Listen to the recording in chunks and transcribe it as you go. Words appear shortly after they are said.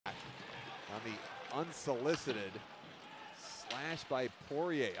on the unsolicited slash by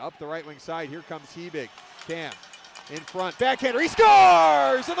Poirier. Up the right wing side, here comes Hebig. Cam in front, backhander, he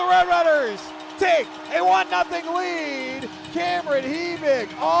scores! And the Roadrunners take a 1-0 lead. Cameron Hebig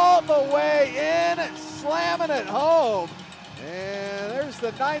all the way in, slamming it home. And there's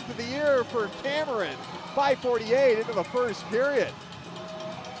the 9th of the year for Cameron. 5:48 into the first period.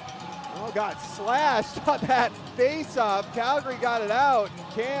 Oh, got slashed on that face-off. Calgary got it out, and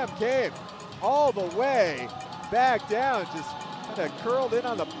Cam came all the way back down. Just kind of curled in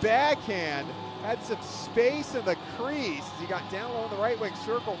on the backhand. Had some space in the crease as he got down low in the right wing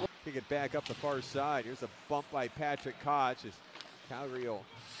circle. Kick it back up the far side. Here's a bump by Patrick Koch as Calgary will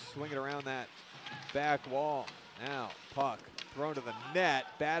swing it around that back wall. Now puck thrown to the net,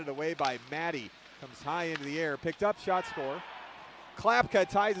 batted away by Matty. Comes high into the air, picked up, shot score. Klapka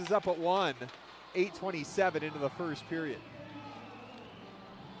ties us up at 1. 8:27 into the first period.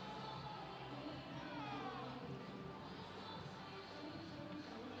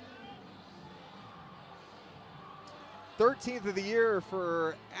 Thirteenth of the year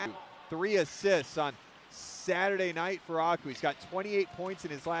for Aku. 3 assists on Saturday night for Aku. He's got 28 points in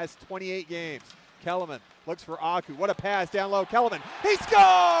his last 28 games. Kellerman looks for Aku. What a pass down low. Kellerman, he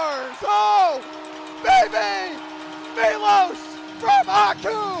scores! Oh, baby! Milos from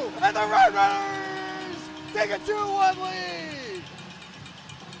Aku! And the Roadrunners take a 2-1 lead!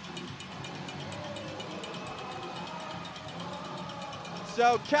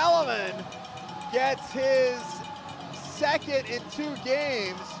 So Kellerman gets his second in 2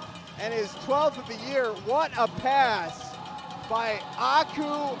 games and his 12th of the year. What a pass by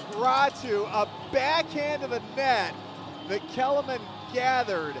Aku Ratu, a backhand to the net that Kellerman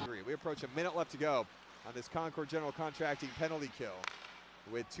gathered. We approach a minute left to go on this Concord General Contracting penalty kill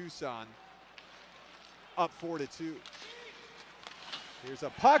with Tucson up 4-2. Here's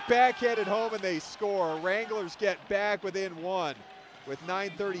a puck backhanded home and they score. Wranglers get back within 1 with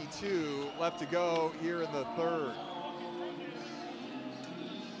 9:32 left to go here in the third.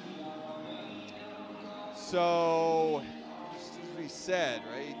 So, just as we said,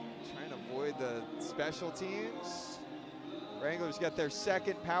 right, trying to avoid the special teams. Wranglers get their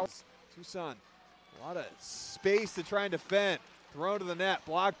second power. Tucson, a lot of space to try and defend. Thrown to the net,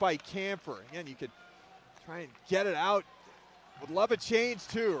 blocked by Camper. Again, you could try and get it out. Would love a change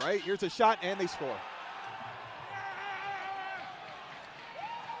too, right? Here's a shot and they score.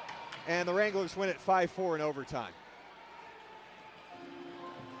 And the Wranglers win it 5-4 in overtime.